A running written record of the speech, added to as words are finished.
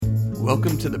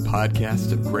Welcome to the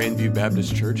podcast of Grandview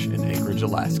Baptist Church in Anchorage,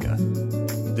 Alaska.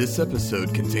 This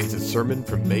episode contains a sermon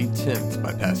from May 10th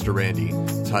by Pastor Randy,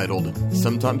 titled,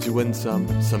 Sometimes You Win Some,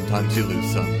 Sometimes You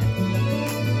Lose Some.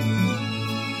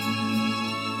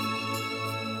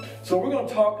 So we're going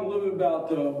to talk a little bit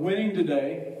about winning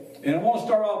today. And I want to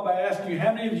start off by asking you,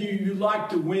 how many of you like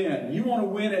to win? You want to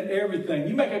win at everything.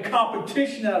 You make a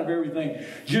competition out of everything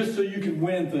just so you can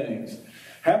win things.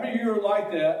 How many of you are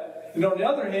like that? And on the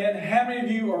other hand, how many of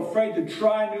you are afraid to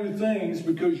try new things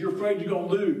because you're afraid you're going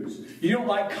to lose? You don't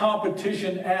like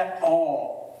competition at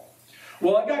all.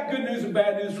 Well, I got good news and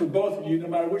bad news for both of you, no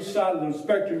matter which side of the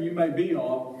spectrum you may be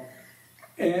on.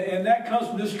 And that comes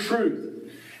from this truth.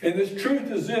 And this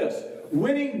truth is this.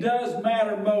 Winning does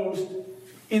matter most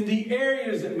in the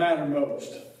areas that matter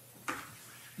most.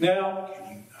 Now,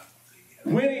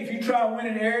 winning, if you try to win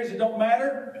in areas that don't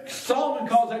matter, Solomon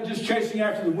calls that just chasing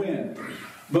after the wind.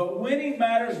 But winning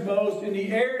matters most in the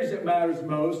areas that matters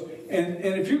most. And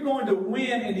if you're going to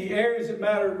win in the areas that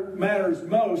matters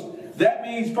most, that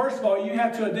means, first of all, you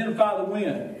have to identify the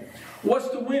win. What's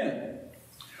the win?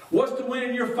 What's the win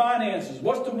in your finances?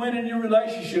 What's the win in your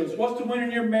relationships? What's the win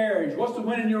in your marriage? What's the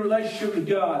win in your relationship with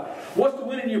God? What's the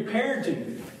win in your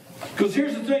parenting? Because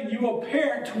here's the thing, you will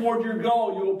parent toward your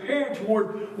goal. You will parent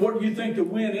toward what you think the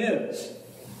win is.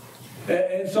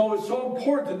 And so it's so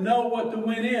important to know what the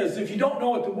win is. If you don't know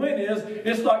what the win is,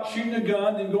 it's like shooting a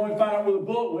gun and going and find out where the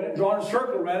bullet went, drawing a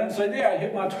circle around it and saying, yeah, I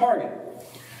hit my target.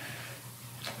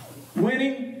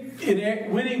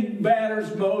 Winning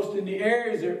matters most in the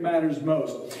areas that matters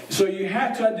most. So you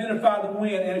have to identify the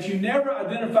win. And if you never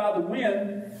identify the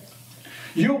win,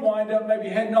 you'll wind up maybe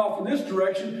heading off in this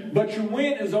direction, but your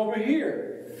win is over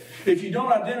here. If you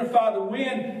don't identify the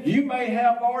win, you may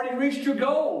have already reached your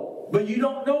goal, but you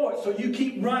don't know it. So you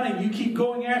keep running, you keep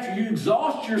going after, you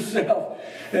exhaust yourself,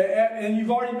 and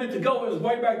you've already met the goal. It was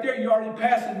way back there. You already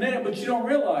passed the minute, but you don't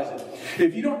realize it.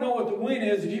 If you don't know what the win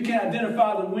is, if you can't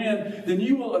identify the win, then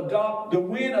you will adopt the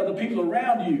win of the people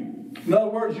around you. In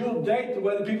other words, you'll date the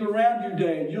way the people around you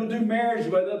date. You'll do marriage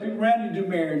the way the other people around you do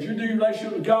marriage. You'll do your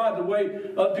relationship with God the way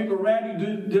other people around you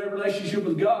do their relationship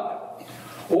with God.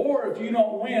 Or if you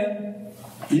don't win,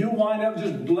 you wind up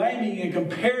just blaming and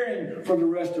comparing for the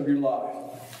rest of your life.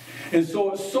 And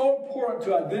so it's so important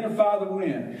to identify the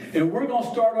win. And we're going to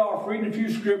start off reading a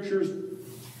few scriptures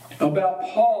about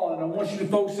Paul, and I want you to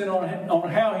focus in on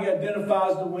how he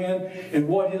identifies the win and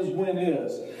what his win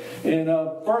is. In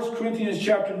 1 Corinthians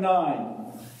chapter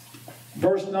 9,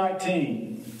 verse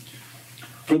 19.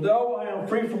 For though I am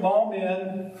free from all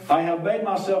men, I have made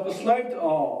myself a slave to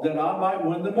all, that I might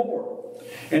win the more.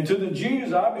 And to the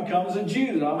Jews I become as a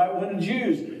Jew, that I might win the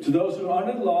Jews. To those who are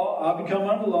under the law, I become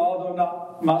under the law, though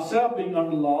not myself being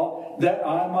under the law, that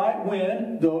I might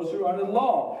win those who are under the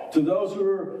law. To those who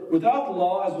are without the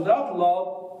law, as without the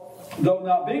law, though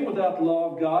not being without the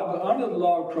law of God, but under the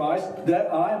law of Christ,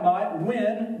 that I might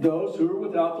win those who are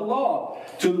without the law.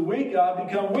 To the weak I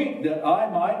become weak, that I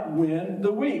might win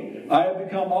the weak. I have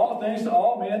become all things to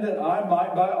all men, that I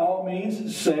might by all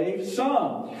means save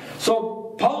some. So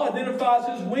Paul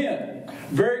identifies his win.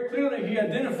 Very clearly he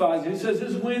identifies it. He says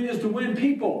his win is to win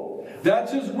people.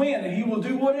 That's his win. And he will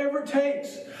do whatever it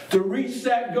takes to reach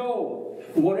that goal.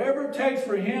 Whatever it takes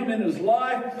for him in his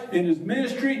life, in his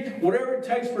ministry, whatever it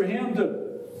takes for him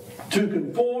to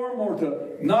conform or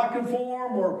to not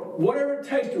conform, or whatever it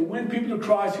takes to win people to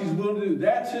Christ, he's willing to do.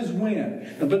 That's his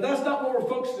win. But that's not what we're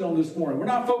focusing on this morning. We're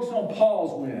not focusing on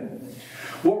Paul's win.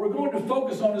 What we're going to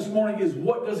focus on this morning is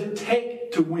what does it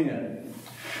take to win.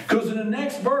 Because in the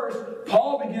next verse,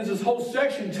 Paul begins this whole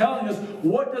section telling us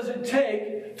what does it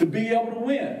take to be able to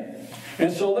win.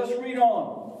 And so let's read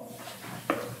on.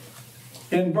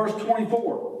 In verse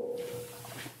 24,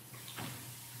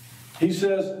 he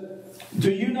says, do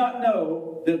you not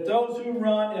know that those who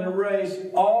run in a race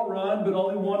all run, but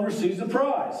only one receives the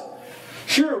prize?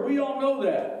 Sure, we all know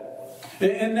that.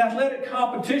 In athletic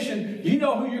competition, you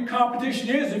know who your competition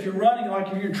is if you're running, like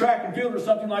if you're track and field or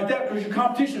something like that, because your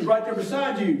competition is right there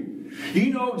beside you.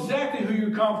 You know exactly who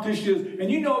your competition is,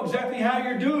 and you know exactly how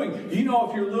you're doing. You know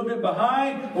if you're a little bit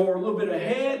behind or a little bit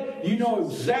ahead. You know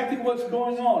exactly what's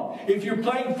going on. If you're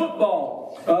playing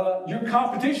football, your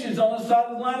competition is on the side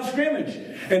of the line of scrimmage,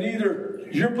 and either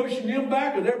you're pushing them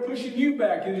back or they're pushing you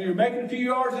back. Either you're making a few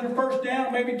yards in a first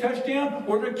down, maybe a touchdown,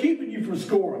 or they're keeping you from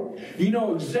scoring. You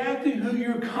know exactly who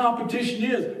your competition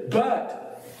is.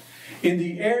 But in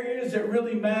the areas that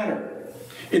really matter,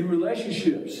 in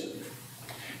relationships,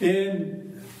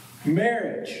 in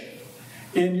marriage,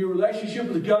 in your relationship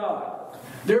with God,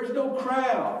 there's no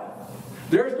crowd.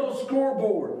 There's no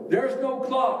scoreboard. There's no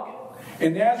clock.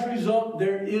 And as a result,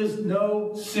 there is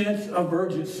no sense of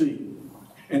urgency.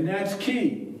 And that's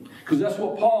key. Because that's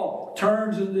what Paul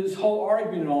turns this whole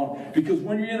argument on. Because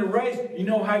when you're in a race, you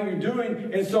know how you're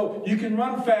doing. And so you can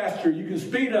run faster, you can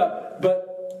speed up. But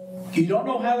you don't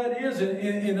know how that is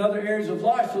in other areas of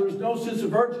life. So there's no sense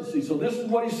of urgency. So this is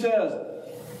what he says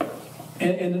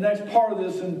in the next part of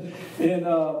this in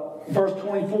verse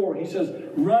 24. He says,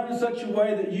 run in such a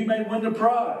way that you may win the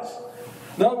prize.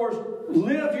 In other words,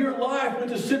 live your life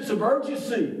with a sense of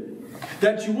urgency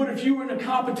that you would if you were in a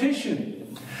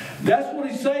competition. That's what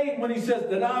he's saying when he says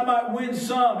that I might win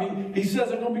some. He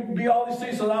says I'm going to be all these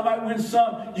things so that I might win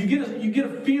some. You get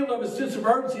a feel of a sense of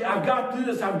urgency. I've got to do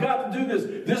this. I've got to do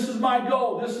this. This is my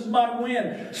goal. This is my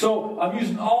win. So I'm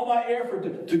using all my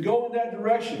effort to go in that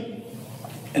direction.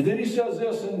 And then he says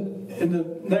this in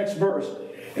the next verse.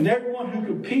 And everyone who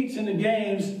competes in the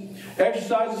games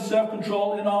exercises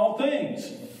self-control in all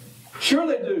things. Sure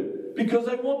they do, because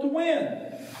they want to win.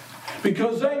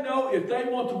 Because they know if they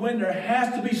want to win, there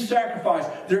has to be sacrifice.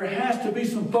 There has to be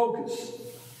some focus.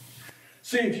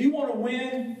 See, if you want to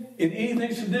win in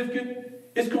anything significant,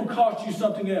 it's going to cost you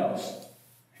something else.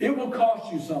 It will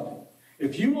cost you something.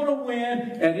 If you want to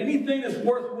win at anything that's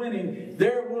worth winning,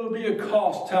 there will be a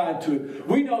cost tied to it.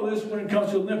 We know this when it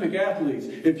comes to Olympic athletes.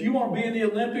 If you want to be in the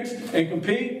Olympics and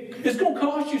compete, it's going to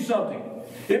cost you something.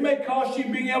 It may cost you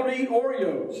being able to eat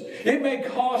Oreos. It may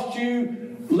cost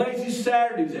you lazy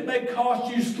Saturdays. It may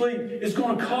cost you sleep. It's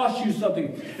going to cost you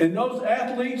something. And those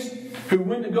athletes who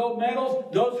win the gold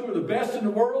medals, those who are the best in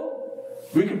the world,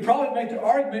 we could probably make the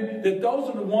argument that those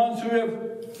are the ones who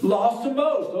have lost the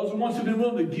most. Those are the ones who have been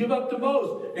willing to give up the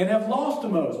most and have lost the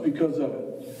most because of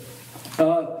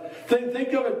it.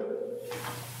 Think of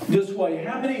it this way.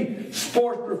 How many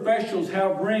sports professionals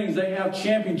have rings? They have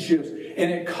championships. And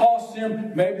it costs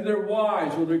them maybe their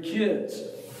wives or their kids.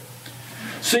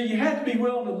 See, you have to be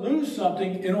willing to lose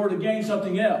something in order to gain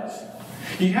something else.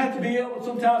 You have to be able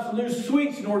sometimes to lose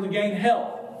sweets in order to gain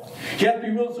health. You have to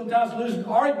be willing sometimes to lose an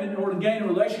argument in order to gain a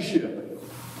relationship.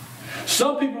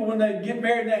 Some people, when they get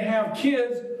married and they have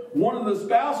kids, one of the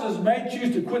spouses may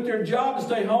choose to quit their job and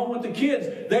stay home with the kids.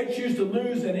 They choose to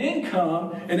lose an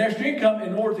extra income,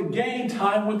 in order to gain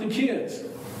time with the kids.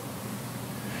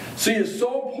 See, it's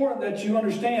so important that you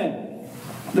understand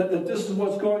that this is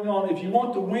what's going on. If you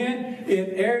want to win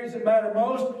in areas that matter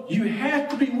most, you have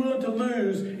to be willing to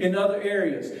lose in other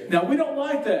areas. Now, we don't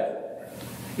like that.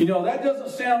 That doesn't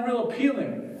sound real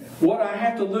appealing, what I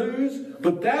have to lose,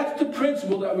 but that's the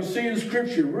principle that we see in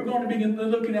Scripture. We're going to be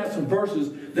looking at some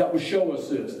verses that will show us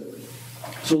this.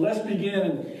 So let's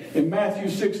begin in Matthew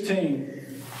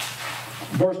 16,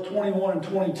 verse 21 and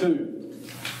 22.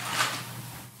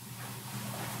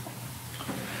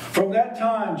 From that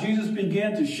time, Jesus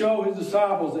began to show his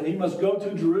disciples that he must go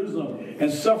to Jerusalem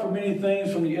and suffer many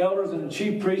things from the elders and the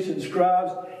chief priests and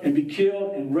scribes and be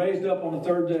killed and raised up on the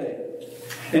third day.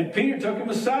 And Peter took him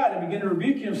aside and began to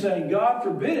rebuke him, saying, God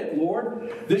forbid it,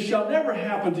 Lord. This shall never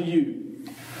happen to you.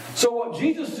 So what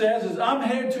Jesus says is, I'm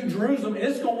headed to Jerusalem, and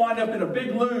it's going to wind up in a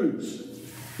big lose.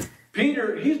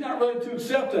 Peter, he's not ready to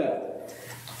accept that.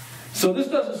 So this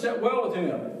doesn't sit well with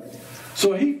him.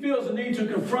 So he feels the need to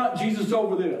confront Jesus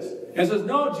over this. And says,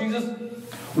 no, Jesus,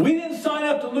 we didn't sign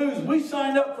up to lose. We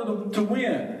signed up to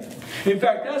win. In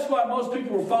fact, that's why most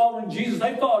people were following Jesus.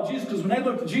 They followed Jesus because when they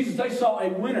looked at Jesus, they saw a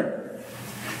winner.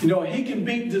 He can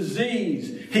beat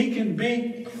disease. He can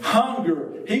beat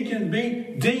hunger. He can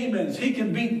beat demons. He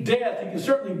can beat death. He can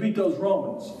certainly beat those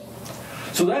Romans.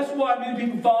 So that's why many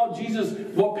people followed Jesus,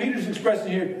 what Peter's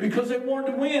expressing here, because they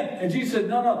wanted to win. And Jesus said,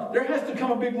 no, there has to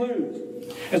come a big lose.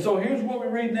 And so here's what we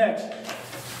read next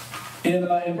in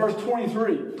verse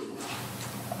 23.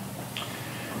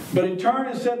 But he turned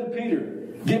and said to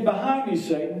Peter, get behind me,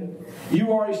 Satan.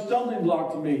 You are a stumbling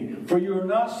block to me, for you are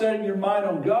not setting your mind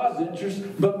on God's interest,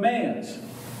 but man's.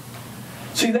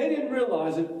 See, they didn't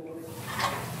realize it,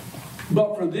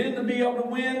 but for them to be able to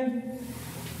win,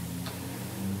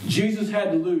 Jesus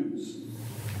had to lose.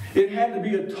 It had to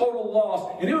be a total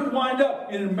loss, and it would wind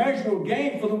up in an immeasurable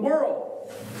gain for the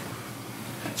world.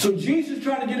 So Jesus is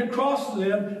trying to get across to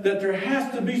them that there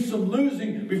has to be some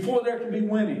losing before there can be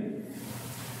winning.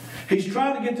 He's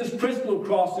trying to get this principle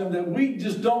across to them that we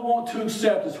just don't want to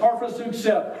accept. It's hard for us to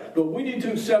accept, but we need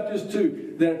to accept this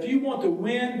too. That if you want to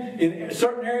win in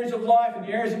certain areas of life, in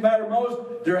the areas that matter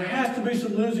most, there has to be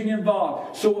some losing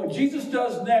involved. So what Jesus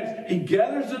does next, he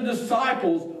gathers the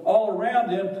disciples all around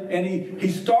him, and he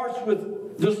starts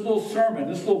with this little sermon,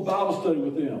 this little Bible study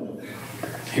with them.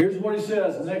 Here's what he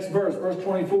says, the next verse, verse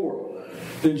 24.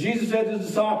 Then Jesus said to his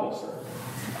disciples,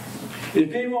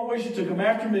 if anyone wishes to come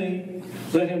after me,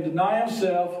 let him deny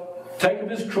himself, Take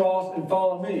up his cross and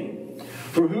follow me.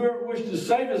 For whoever wishes to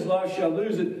save his life shall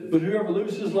lose it, but whoever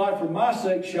loses his life for my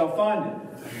sake shall find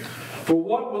it. For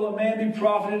what will a man be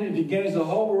profited if he gains the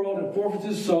whole world and forfeits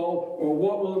his soul? Or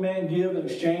what will a man give in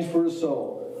exchange for his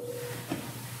soul?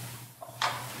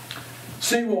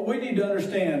 See, what we need to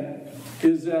understand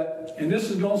is that, and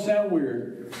this is going to sound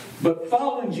weird, but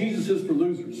following Jesus is for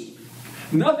losers.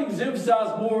 Nothing's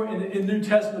emphasized more in the New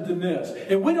Testament than this.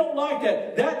 And we don't like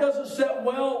that. That doesn't set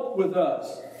well with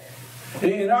us.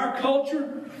 In our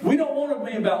culture, we don't want to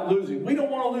be about losing. We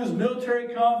don't want to lose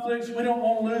military conflicts. We don't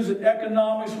want to lose at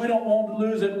economics. We don't want to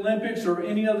lose at Olympics or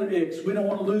any other icks. We don't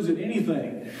want to lose at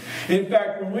anything. In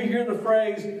fact, when we hear the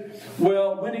phrase,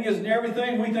 well, winning isn't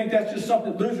everything, we think that's just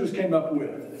something losers came up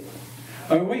with.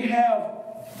 I mean, we have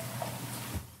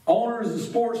owners of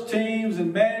sports teams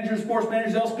and managers, sports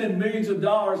managers, they'll spend millions of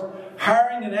dollars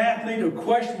hiring an athlete of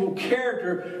questionable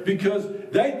character because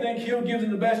they think he'll give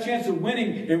them the best chance of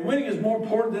winning, and winning is more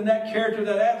important than that character of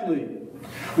that athlete.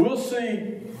 We'll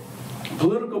see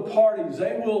political parties,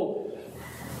 they will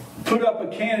put up a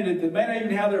candidate that may not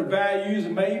even have their values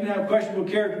and may even have questionable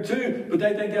character too, but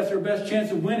they think that's their best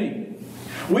chance of winning.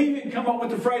 We even come up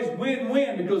with the phrase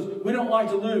win-win because we don't like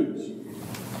to lose.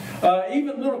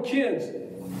 Even little kids,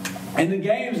 and the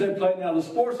games they play now, the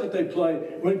sports that they play,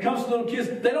 when it comes to little kids,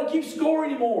 they don't keep score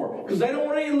anymore because they don't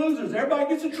want any losers. Everybody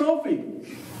gets a trophy.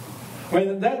 I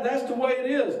mean, that's the way it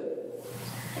is.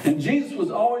 And Jesus was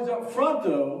always up front,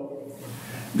 though,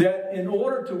 that in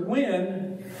order to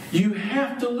win, you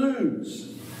have to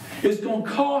lose. It's going to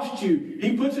cost you.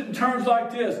 He puts it in terms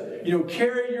like this.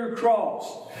 Carry your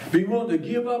cross. Be willing to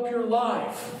give up your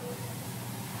life.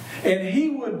 And he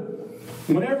would,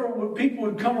 whenever people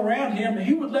would come around him,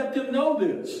 he would let them know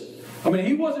this. I mean,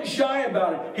 he wasn't shy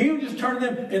about it. He would just turn to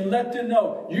them and let them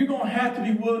know, you're going to have to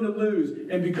be willing to lose.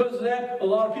 And because of that, a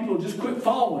lot of people just quit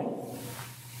following.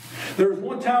 There was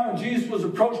one time when Jesus was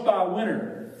approached by a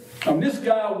winner. This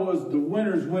guy was the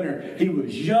winner's winner. He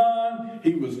was young,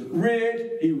 he was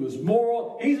rich, he was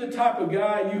moral. He's the type of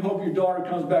guy you hope your daughter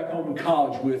comes back home from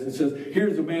college with and says,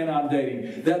 here's the man I'm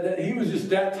dating. He was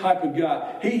just that type of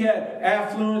guy. He had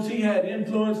affluence, he had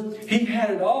influence, he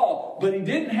had it all, but he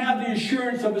didn't have the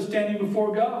assurance of his standing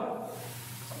before God.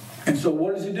 And so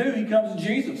what does he do? He comes to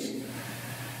Jesus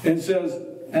and says,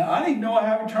 I didn't know I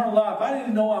have eternal life. I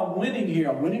didn't know I'm winning here.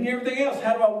 I'm winning everything else.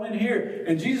 How do I win here?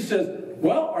 And Jesus says,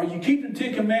 well, are you keeping the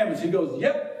 10 Commandments? He goes,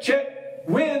 yep, check,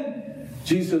 win.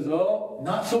 Jesus says, oh,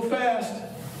 not so fast.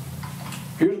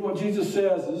 Here's what Jesus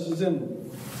says. This is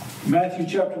in Matthew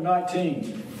chapter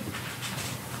 19.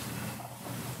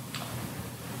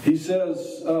 He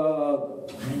says,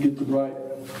 let me get the right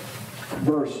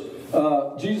verse.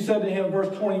 Jesus said to him,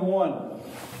 verse 21,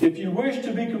 if you wish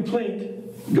to be complete,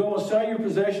 go and sell your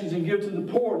possessions and give to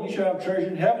the poor, and you shall have treasure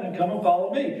in heaven, and come and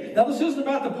follow me. Now, this isn't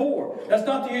about the poor. That's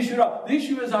not the issue at all. The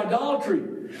issue is idolatry.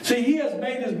 See, he has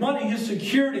made his money his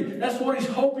security. That's what he's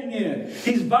hoping in.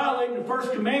 He's violating the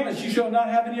first commandments. You shall not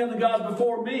have any other gods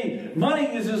before me. Money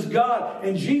is his God.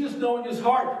 And Jesus, knowing his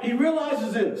heart, he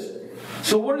realizes this.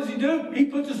 So what does he do? He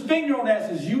puts his finger on that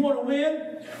and says, you want to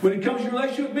win? When it comes to your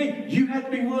relationship with me, you have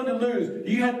to be willing to lose.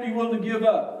 You have to be willing to give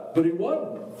up. But he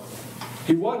wasn't.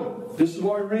 He wasn't. This is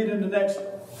what we read in the next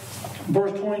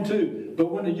verse 22.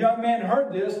 But when the young man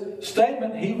heard this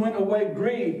statement, he went away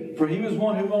grieved, for he was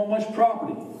one who owned much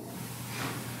property.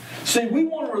 See, we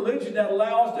want a religion that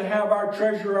allows us to have our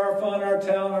treasure, our fun, our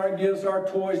talent, our gifts, our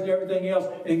toys, and everything else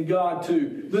in God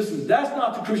too. Listen, that's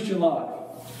not the Christian life.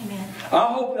 Amen.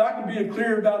 I hope that I can be as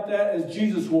clear about that as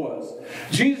Jesus was.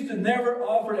 Jesus never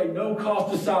offered a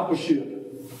no-cost discipleship.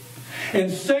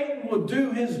 And Satan will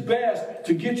do his best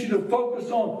to get you to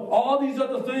focus on all these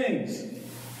other things.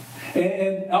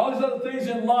 And all these other things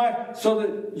in life so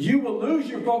that you will lose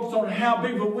your focus on how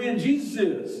big of a win Jesus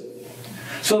is.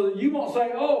 So that you won't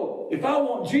say, oh, if I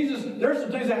want Jesus, there's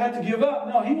some things I have to give up.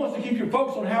 No, he wants to keep your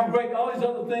focus on how great all these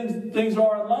other things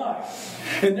are in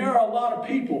life. And there are a lot of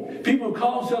people who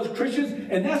call themselves Christians,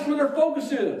 and that's where their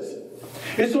focus is.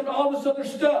 It's on all this other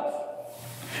stuff.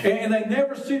 And they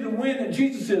never see the win that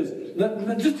Jesus is.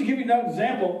 Just to give you an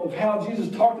example of how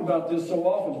Jesus talked about this so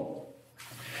often.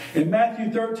 In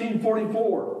Matthew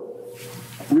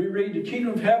 13:44, we read, the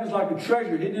kingdom of heaven is like a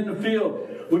treasure hidden in the field,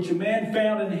 which a man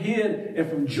found and hid, and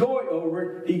from joy over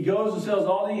it, he goes and sells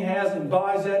all he has and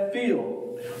buys that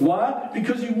field. Why?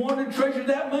 Because he wanted to treasure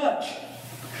that much.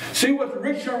 See what the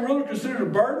rich young ruler considered a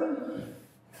burden?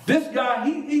 This guy,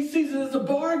 he sees it as a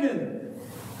bargain.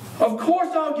 Of course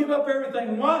I'll give up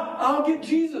everything. Why? I'll get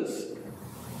Jesus.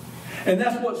 And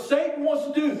that's what Satan wants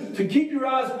to do, to keep your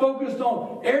eyes focused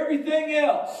on everything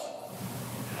else.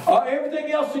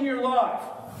 Everything else in your life.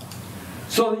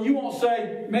 So that you won't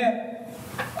say, man,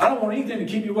 I don't want anything to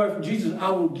keep me away from Jesus. I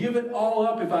will give it all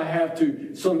up if I have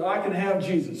to so that I can have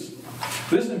Jesus.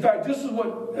 This is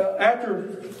what,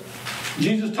 after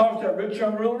Jesus talks to that rich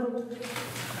young ruler,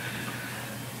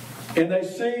 and they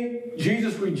see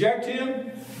Jesus reject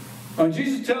him, when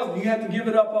Jesus tells him you have to give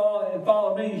it up all and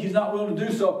follow me, he's not willing to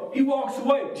do so. He walks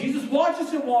away. Jesus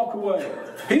watches him walk away.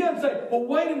 He doesn't say, well,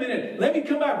 wait a minute, let me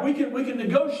come back. We can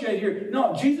negotiate here.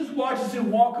 No, Jesus watches him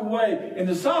walk away. And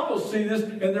the disciples see this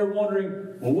and they're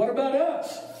wondering, well, what about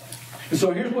us? And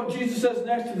so here's what Jesus says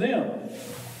next to them.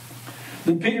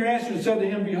 Then Peter answered and said to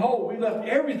him, behold, we left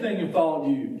everything and followed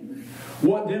you.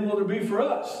 What then will there be for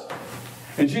us?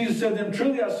 And Jesus said to them,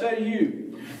 truly I say to you,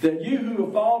 that you who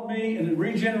have followed me in the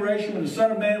regeneration when the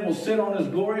Son of Man will sit on his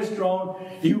glorious throne,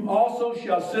 you also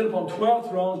shall sit upon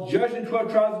 12 thrones, judging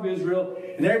 12 tribes of Israel,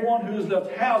 and everyone who has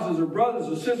left houses or brothers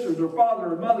or sisters or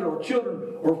father or mother or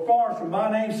children or farms for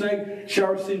my name's sake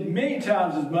shall receive many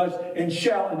times as much and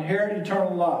shall inherit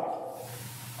eternal life.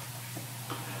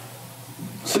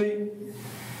 See,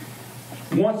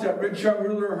 once that rich young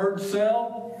ruler heard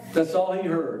sell, that's all he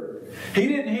heard. He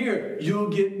didn't hear, you'll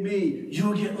get me,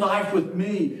 you'll get life with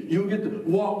me, you'll get to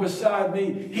walk beside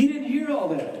me. He didn't hear all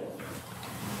that.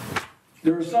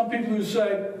 There are some people who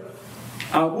say,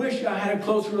 I wish I had a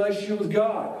close relationship with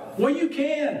God. Well, you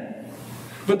can,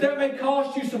 but that may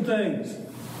cost you some things.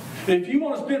 If you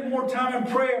want to spend more time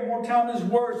in prayer, more time in His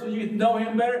Word so you can know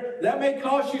Him better, that may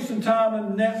cost you some time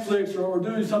in Netflix or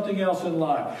doing something else in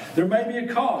life. There may be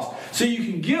a cost. So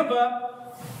you can give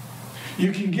up.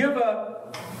 You can give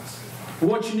up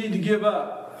what you need to give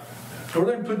up. Or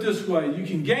let me put it this way. You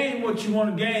can gain what you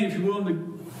want to gain if you're willing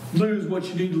to lose what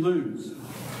you need to lose.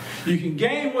 You can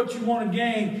gain what you want to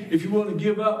gain if you're willing to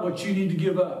give up what you need to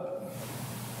give up.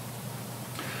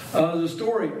 There's a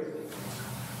story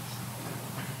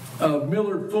of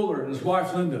Millard Fuller and his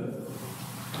wife Linda.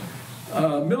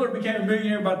 Millard became a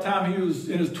millionaire by the time he was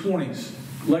in his 20s,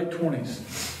 late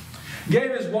 20s.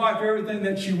 Gave his wife everything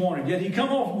that she wanted. Yet he come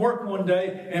home from work one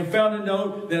day and found a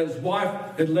note that his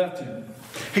wife had left him.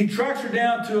 He tracks her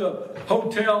down to a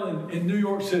hotel in New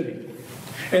York City.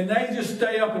 And they just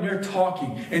stay up and they're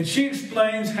talking. And she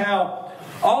explains how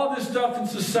all this stuff in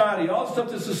society, all the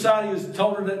stuff that society has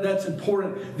told her that's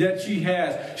important that she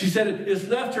has. She said it's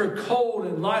left her cold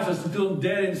and lifeless and feeling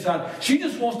dead inside. She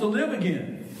just wants to live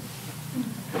again.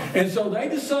 And so they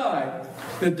decide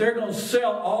that they're going to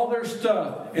sell all their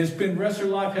stuff and spend the rest of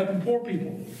their life helping poor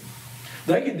people.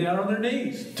 They get down on their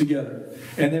knees together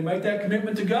and they make that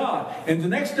commitment to God. And the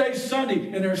next day's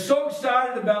Sunday, and they're so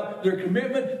excited about their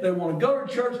commitment, they want to go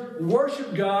to church,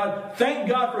 worship God, thank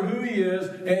God for who He is,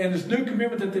 and this new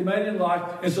commitment that they made in life.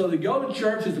 And so they go to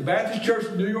church, it's the Baptist church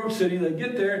in New York City. They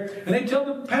get there and they tell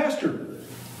the pastor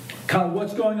kind of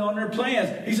what's going on in their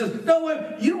plans. He says, no,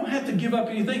 wait, you don't have to give up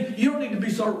anything. You don't need to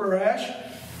be so rash.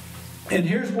 And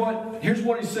here's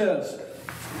what he says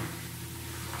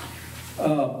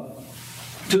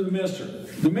to the minister.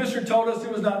 The minister told us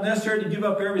it was not necessary to give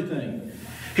up everything.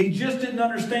 He just didn't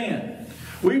understand.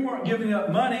 We weren't giving up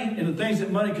money and the things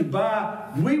that money could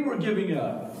buy. We were giving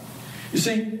up. You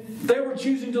see, they were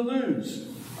choosing to lose.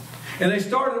 And they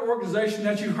started an organization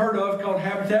that you've heard of called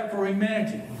Habitat for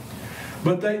Humanity.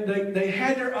 But they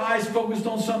had their eyes focused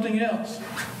on something else.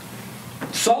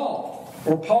 Saul,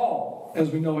 or Paul, as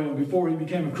we know him, before he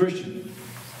became a Christian.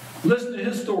 Listen to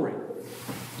his story.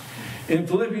 In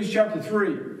Philippians chapter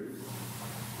 3,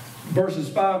 verses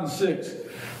 5 and 6.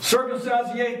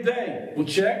 Circumcised the 8th day. Well,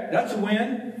 check. That's a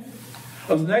win.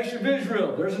 Of the nation of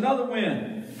Israel, there's another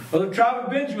win. Of the tribe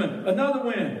of Benjamin, another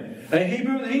win. A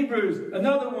Hebrew of the Hebrews,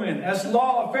 another win. As to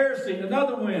law, a Pharisee,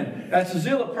 another win. As to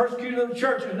zeal, a persecutor of the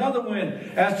church, another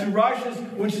win. As to righteousness,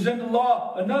 which is in the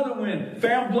law, another win.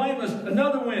 Found blameless,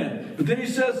 another win. But then he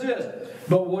says this,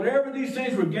 but whatever these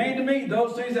things were gained to me,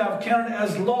 those things I have counted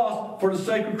as loss for the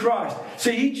sake of Christ.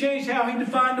 See, he changed how he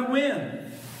defined a win.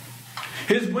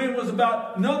 His win was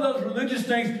about none of those religious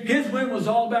things. His win was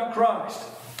all about Christ.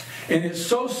 And it's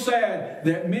so sad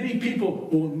that many people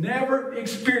will never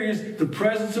experience the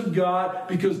presence of God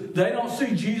because they don't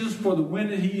see Jesus for the win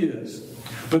that He is.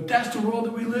 But that's the world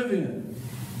that we live in.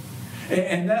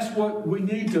 And that's what we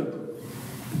need to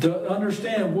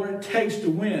understand, what it takes to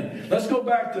win. Let's go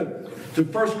back to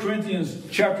 1 Corinthians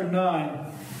chapter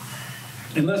 9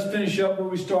 and let's finish up where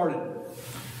we started.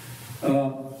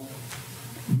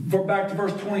 Back to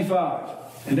verse 25.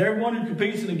 And everyone who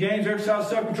competes in the games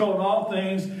exercises self-control in all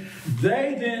things.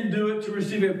 They then do it to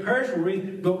receive a perishable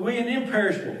wreath, but we an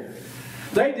imperishable.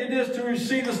 They did this to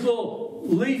receive this little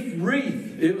leaf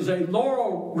wreath. It was a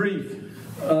laurel wreath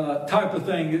type of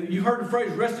thing. You heard the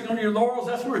phrase resting on your laurels?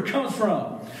 That's where it comes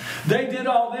from. They did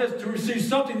all this to receive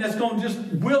something that's going to just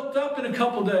wilt up in a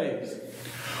couple days.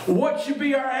 What should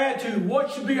be our attitude?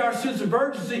 What should be our sense of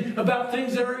urgency about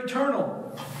things that are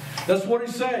eternal? That's what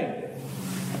he's saying.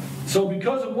 So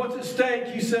because of what's at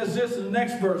stake, he says this in the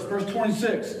next verse, verse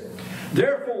 26.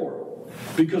 Therefore,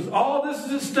 because all this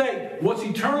is at stake, what's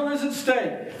eternal is at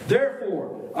stake.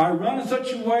 Therefore, I run in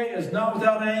such a way as not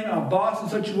without aim. I box in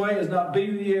such a way as not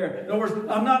beating the air. In other words,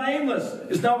 I'm not aimless.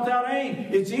 It's not without aim.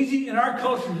 It's easy in our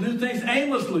culture to do things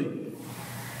aimlessly.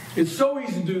 It's so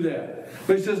easy to do that.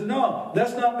 But he says, no,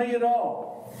 that's not me at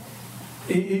all.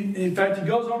 In fact, he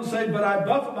goes on to say, but I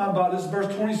buffet my body. This is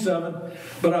verse 27.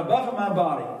 But I buffet my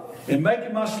body and make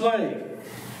it my slave.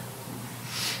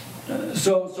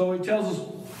 So he tells us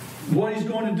what he's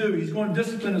going to do. He's going to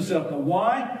discipline himself. Now,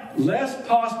 why? Lest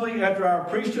possibly after I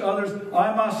preach to others,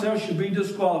 I myself should be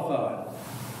disqualified.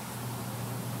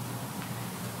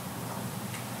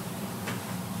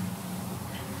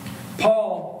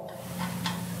 Paul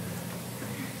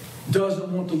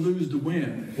doesn't want to lose the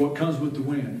win, what comes with the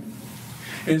win.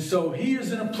 And so he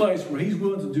is in a place where he's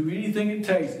willing to do anything it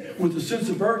takes with a sense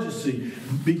of urgency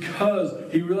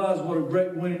because he realizes what a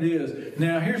great win it is.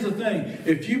 Now, here's the thing.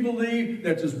 If you believe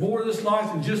that there's more to this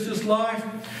life than just this life,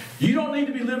 you don't need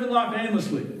to be living life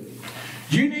aimlessly.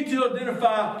 You need to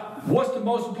identify what's the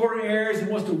most important areas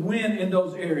and what's the win in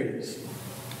those areas.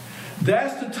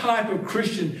 That's the type of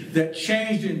Christian that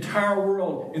changed the entire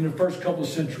world in the first couple of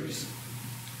centuries.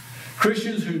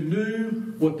 Christians who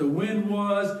knew what the win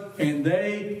was and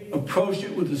they approached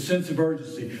it with a sense of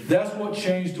urgency. That's what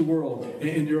changed the world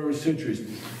in the early centuries.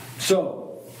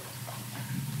 So,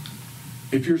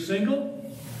 if you're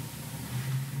single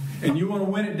and you want to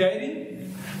win at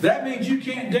dating, that means you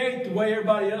can't date the way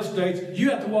everybody else dates.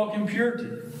 You have to walk in purity.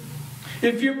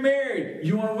 If you're married,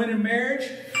 you want to win in marriage,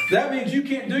 that means you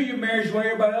can't do your marriage the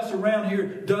way everybody else around here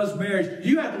does marriage.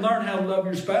 You have to learn how to love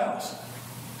your spouse.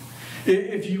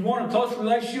 If you want a close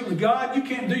relationship with God, you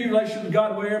can't do your relationship with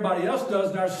God the way everybody else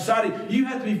does in our society. You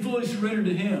have to be fully surrendered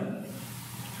to Him.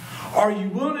 Are you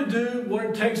willing to do what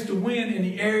it takes to win in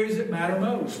the areas that matter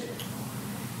most?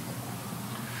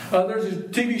 There's a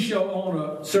TV show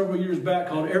on several years back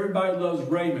called Everybody Loves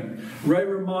Raymond. Ray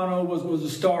Romano was the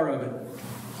star of it.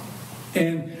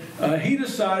 And he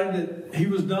decided that he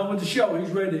was done with the show.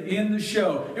 He's ready to end the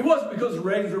show. It wasn't because the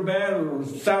ratings were bad or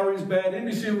the salary was bad.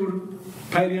 NBC would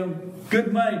have paid him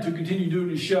good money to continue doing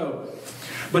his show.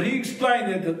 But he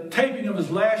explained that the taping of his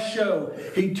last show,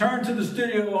 he turned to the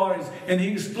studio audience and he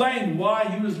explained why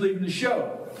he was leaving the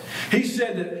show. He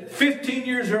said that 15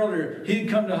 years earlier, he had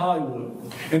come to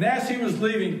Hollywood. And as he was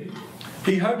leaving,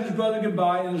 he hugged his brother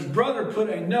goodbye, and his brother put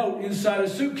a note inside a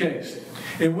suitcase.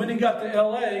 And when he got to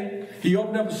L.A., he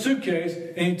opened up a suitcase,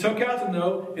 and he took out the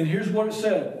note, and here's what it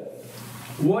said.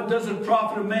 What does it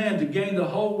profit a man to gain the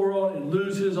whole world and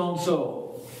lose his own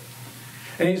soul?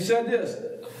 And he said this,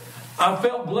 I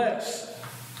felt blessed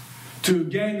to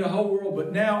gain the whole world,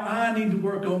 but now I need to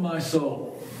work on my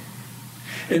soul.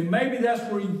 And maybe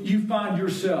that's where you find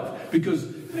yourself,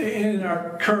 because in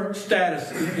our current status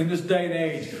in this day and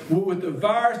age, with the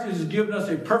virus, it has given us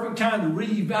a perfect time to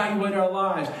reevaluate our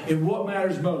lives and what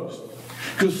matters most.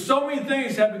 Because so many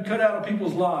things have been cut out of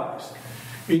people's lives.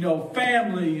 You know,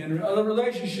 family and other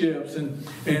relationships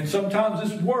and sometimes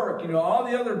this work, all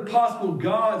the other possible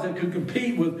gods that could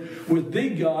compete with the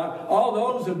God, all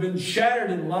those have been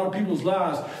shattered in a lot of people's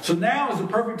lives. So now is the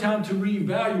perfect time to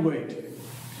reevaluate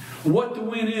what the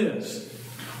win is.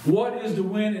 What is the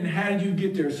win and how do you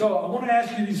get there? So I want to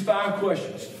ask you these 5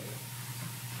 questions.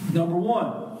 Number 1,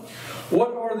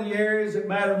 what are the areas that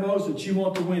matter most that you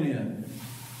want to win in?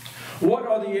 What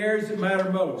are the areas that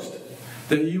matter most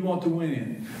that you want to win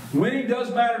in? Winning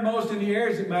does matter most in the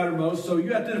areas that matter most, so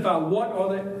you identify what are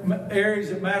the areas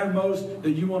that matter most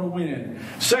that you want to win in.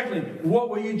 Secondly, what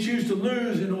will you choose to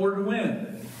lose in order to win?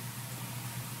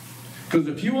 Because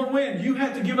if you want to win, you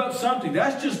have to give up something.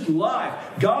 That's just life.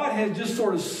 God has just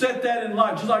sort of set that in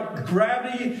life. Just like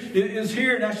gravity is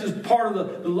here, and that's just part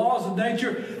of the laws of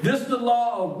nature. This is the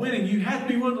law of winning. You have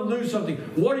to be willing to lose something.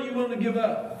 What are you willing to give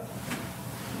up?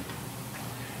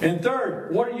 And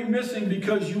third, what are you missing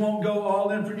because you won't go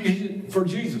all in for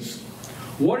Jesus?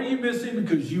 What are you missing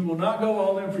because you will not go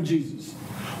all in for Jesus?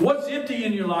 What's empty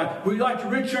in your life? We're like the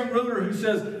rich young ruler who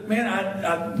says, man,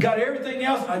 I got everything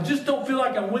else. I just don't feel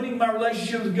like I'm winning my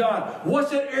relationship with God. What's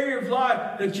that area of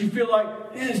life that you feel like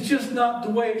it's just not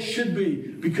the way it should be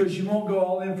because you won't go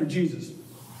all in for Jesus?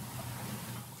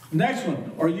 Next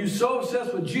one, are you so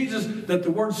obsessed with Jesus that the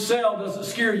word sell doesn't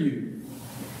scare you?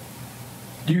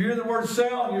 Do you hear the word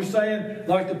sell and you're saying,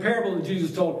 like the parable that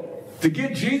Jesus told, To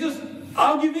get Jesus,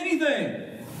 I'll give anything.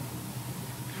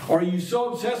 Or are you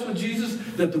so obsessed with Jesus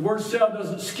that the word sell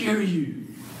doesn't scare you?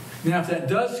 Now, if that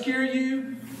does scare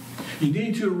you, you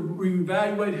need to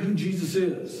reevaluate who Jesus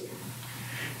is.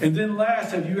 And then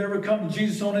last, have you ever come to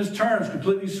Jesus on his terms,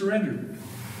 completely surrendered?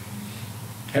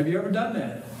 Have you ever done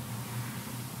that?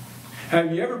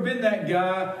 Have you ever been that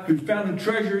guy who found a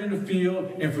treasure in the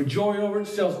field and for joy over it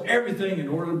sells everything in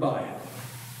order to buy it?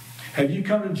 Have you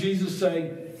come to Jesus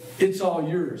saying, it's all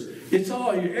yours. It's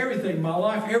all yours. Everything, my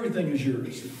life, everything is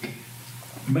yours.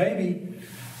 Maybe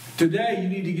today you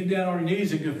need to get down on your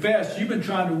knees and confess you've been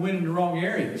trying to win in the wrong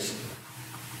areas.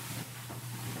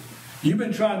 You've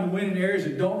been trying to win in areas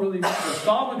that don't really matter.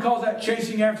 Solomon calls that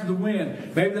chasing after the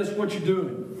wind. Maybe that's what you're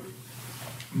doing.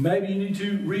 Maybe you need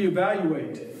to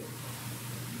reevaluate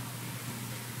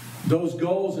those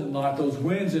goals in life, those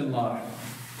wins in life,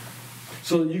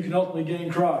 so that you can ultimately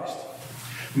gain Christ.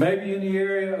 Maybe in the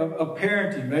area of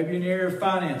parenting, maybe in the area of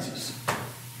finances.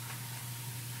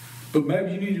 But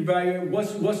maybe you need to evaluate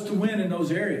what's to win in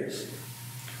those areas.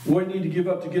 What do you need to give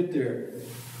up to get there?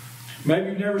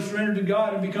 Maybe you've never surrendered to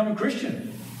God and become a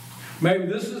Christian. Maybe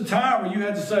this is a time where you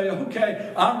have to say,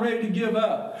 okay, I'm ready to give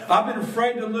up. I've been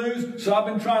afraid to lose, so I've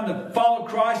been trying to follow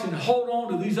Christ and hold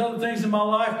on to these other things in my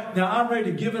life. Now I'm ready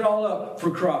to give it all up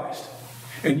for Christ.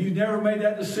 And you never made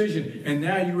that decision, and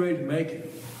now you're ready to make it.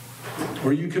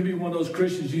 Or you could be one of those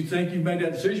Christians, you think you've made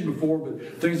that decision before,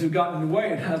 but things have gotten in the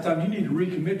way, and now it's time you need to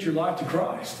recommit your life to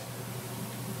Christ.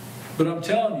 But I'm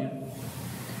telling you,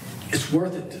 it's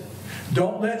worth it.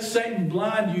 Don't let Satan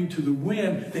blind you to the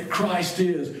win that Christ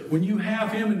is. When you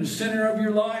have him in the center of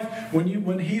your life,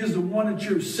 when he is the one that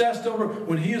you're obsessed over,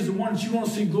 when he is the one that you want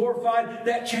to see glorified,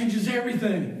 that changes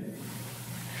everything.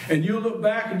 And you'll look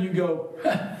back and you go,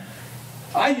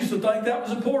 I used to think that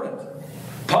was important.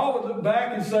 Paul would look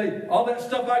back and say, all that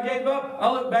stuff I gave up, I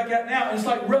look back at now, it's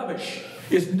like rubbish.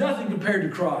 It's nothing compared to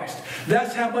Christ.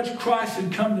 That's how much Christ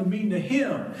had come to mean to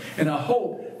him. And I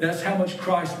hope that's how much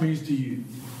Christ means to you.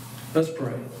 Let's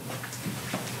pray.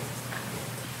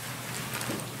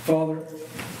 Father,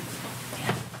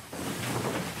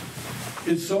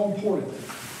 it's so important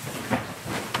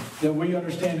that we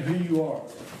understand who you are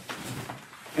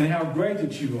and how great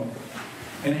that you are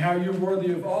and how you're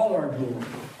worthy of all our glory,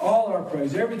 all our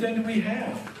praise, everything that we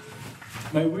have.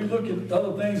 May we look at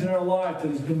other things in our life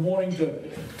that has been wanting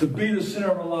to be the center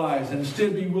of our lives and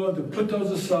instead be willing to put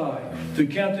those aside, to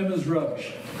count them as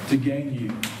rubbish, to gain you.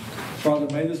 Father,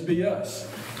 may this be us.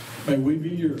 May we be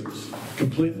yours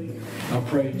completely. I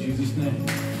pray in Jesus' name.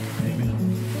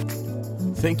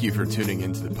 Amen. Thank you for tuning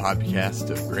into the podcast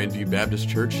of Grandview Baptist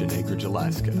Church in Anchorage,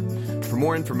 Alaska. For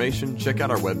more information, check out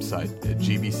our website at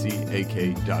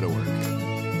gbcak.org.